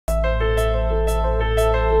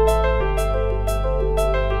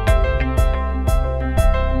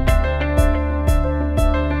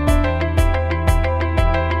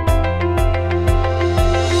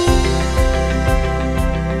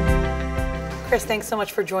Chris, thanks so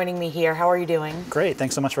much for joining me here. How are you doing? Great,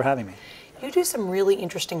 thanks so much for having me. You do some really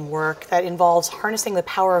interesting work that involves harnessing the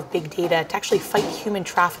power of big data to actually fight human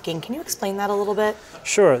trafficking. Can you explain that a little bit?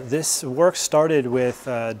 Sure. This work started with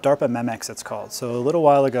DARPA MEMEX, it's called. So a little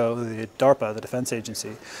while ago, the DARPA, the Defense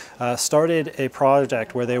Agency, started a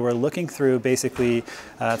project where they were looking through basically,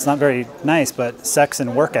 it's not very nice, but sex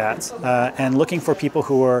and work ads, and looking for people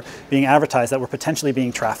who were being advertised that were potentially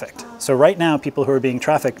being trafficked. So right now, people who are being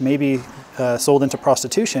trafficked may be sold into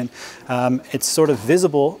prostitution. It's sort of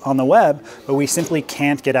visible on the web, but we simply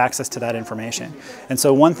can't get access to that information. And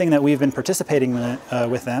so one thing that we've been participating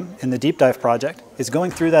with them in the Deep Dive project is going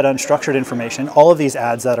through that unstructured information, all of these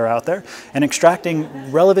ads that are out there, and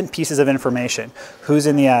extracting relevant pieces of information. Who's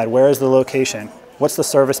in the ad? Where is the location? What's the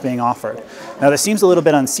service being offered? Now this seems a little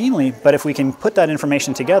bit unseemly, but if we can put that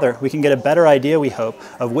information together, we can get a better idea, we hope,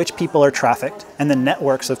 of which people are trafficked and the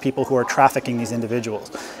networks of people who are trafficking these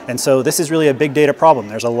individuals. And so this is really a big data problem.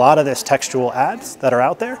 There's a lot of this textual ads that are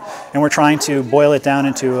out there, and we're trying to boil it down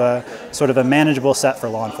into a sort of a manageable set for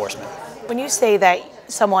law enforcement. When you say that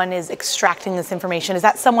someone is extracting this information, is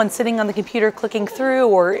that someone sitting on the computer clicking through,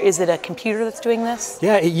 or is it a computer that's doing this?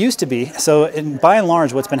 Yeah, it used to be. So by and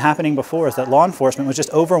large, what's been happening before is that law enforcement was just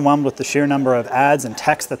overwhelmed with the sheer number of ads and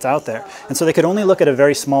text that's out there. And so they could only look at a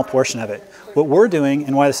very small portion of it. What we're doing,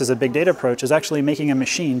 and why this is a big data approach, is actually making a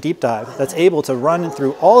machine, Deep Dive, that's able to run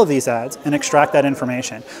through all of these ads and extract that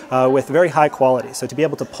information with very high quality. So to be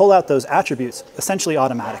able to pull out those attributes essentially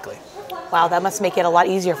automatically. Wow, that must make it a lot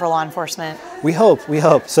easier for law enforcement. We hope.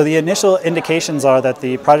 So the initial indications are that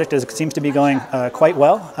the project seems to be going quite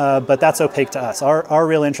well, but that's opaque to us. Our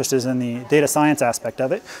real interest is in the data science aspect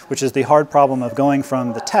of it, which is the hard problem of going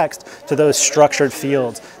from the text to those structured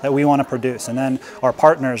fields that we want to produce. And then our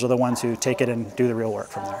partners are the ones who take it and do the real work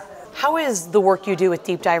from there. How is the work you do with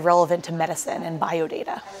Deep Dive relevant to medicine and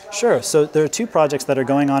biodata? Sure. So there are two projects that are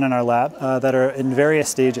going on in our lab that are in various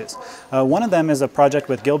stages. One of them is a project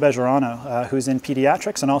with Gil Bejarano, who's in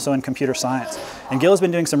pediatrics and also in computer science. And Gil has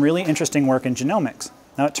been doing some really interesting work in genomics.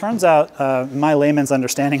 Now it turns out, my layman's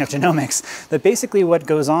understanding of genomics, that basically what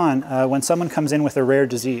goes on when someone comes in with a rare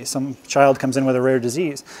disease, some child comes in with a rare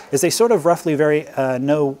disease, is they sort of roughly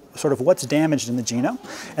know sort of what's damaged in the genome,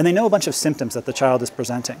 and they know a bunch of symptoms that the child is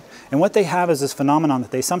presenting. And what they have is this phenomenon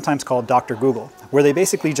that they sometimes call Dr. Google, where they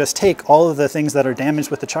basically just take all of the things that are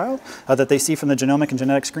damaged with the child, that they see from the genomic and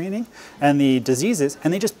genetic screening, and the diseases,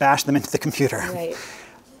 and they just bash them into the computer. Right.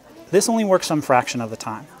 This only works some fraction of the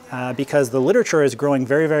time. Because the literature is growing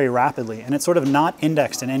very, very rapidly, and it's sort of not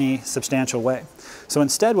indexed in any substantial way. So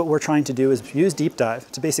instead what we're trying to do is use Deep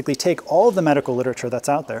Dive to basically take all of the medical literature that's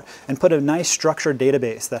out there and put a nice structured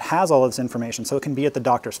database that has all of this information so it can be at the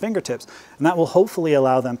doctor's fingertips, and that will hopefully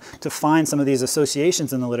allow them to find some of these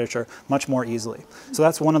associations in the literature much more easily. So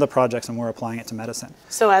that's one of the projects, and we're applying it to medicine.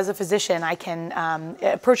 So as a physician, I can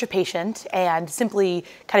approach a patient and simply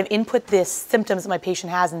kind of input this symptoms that my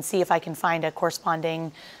patient has and see if I can find a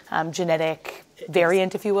corresponding genetic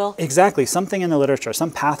variant, if you will? Exactly. Something in the literature,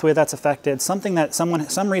 some pathway that's affected, something that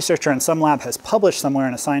some researcher in some lab has published somewhere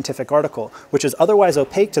in a scientific article, which is otherwise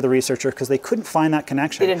opaque to the researcher because they couldn't find that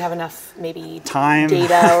connection. They didn't have enough, maybe, time,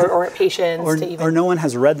 data or patients to even... Or no one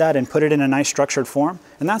has read that and put it in a nice structured form.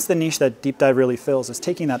 And that's the niche that Deep Dive really fills, is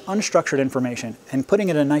taking that unstructured information and putting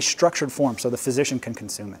it in a nice structured form so the physician can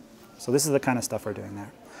consume it. So this is the kind of stuff we're doing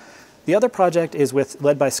there. The other project is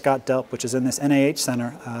led by Scott Delp, which is in this NIH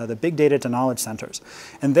center, the Big Data to Knowledge Centers.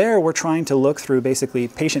 And there we're trying to look through basically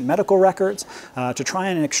patient medical records to try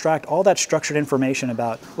and extract all that structured information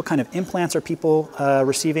about what kind of implants are people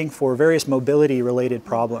receiving for various mobility-related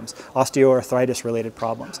problems, osteoarthritis-related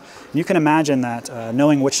problems. And you can imagine that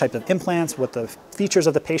knowing which type of implants, what the features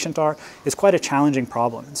of the patient are, is quite a challenging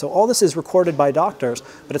problem. And so all this is recorded by doctors,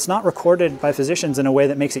 but it's not recorded by physicians in a way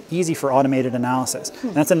that makes it easy for automated analysis.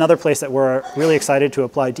 And that's another place that we're really excited to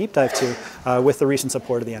apply Deep Dive to with the recent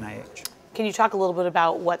support of the NIH. Can you talk a little bit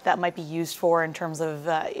about what that might be used for in terms of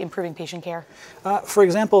improving patient care? For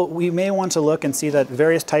example, we may want to look and see that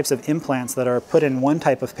various types of implants that are put in one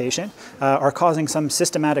type of patient are causing some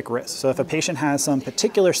systematic risk. So if a patient has some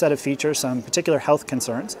particular set of features, some particular health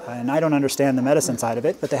concerns, and I don't understand the medicine side of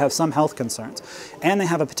it, but they have some health concerns, and they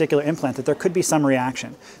have a particular implant, that there could be some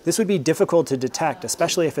reaction. This would be difficult to detect,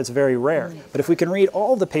 especially if it's very rare. But if we can read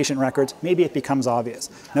all of the patient records, maybe it becomes obvious.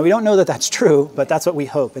 Now, we don't know that that's true, but that's what we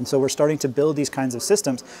hope. And so we're starting to build these kinds of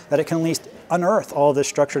systems that it can at least unearth all this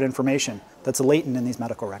structured information that's latent in these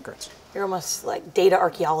medical records. You're almost like data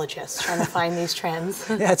archaeologists trying to find these trends.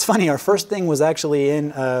 Yeah, it's funny. Our first thing was actually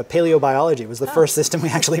in paleobiology. It was the first system we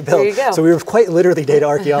actually built. There you go. So we were quite literally data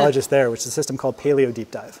archaeologists there, which is a system called Paleo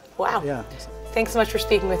Deep Dive. Wow. Yeah. Thanks so much for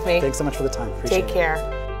speaking with me. Thanks so much for the time. Appreciate it. Take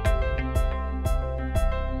care.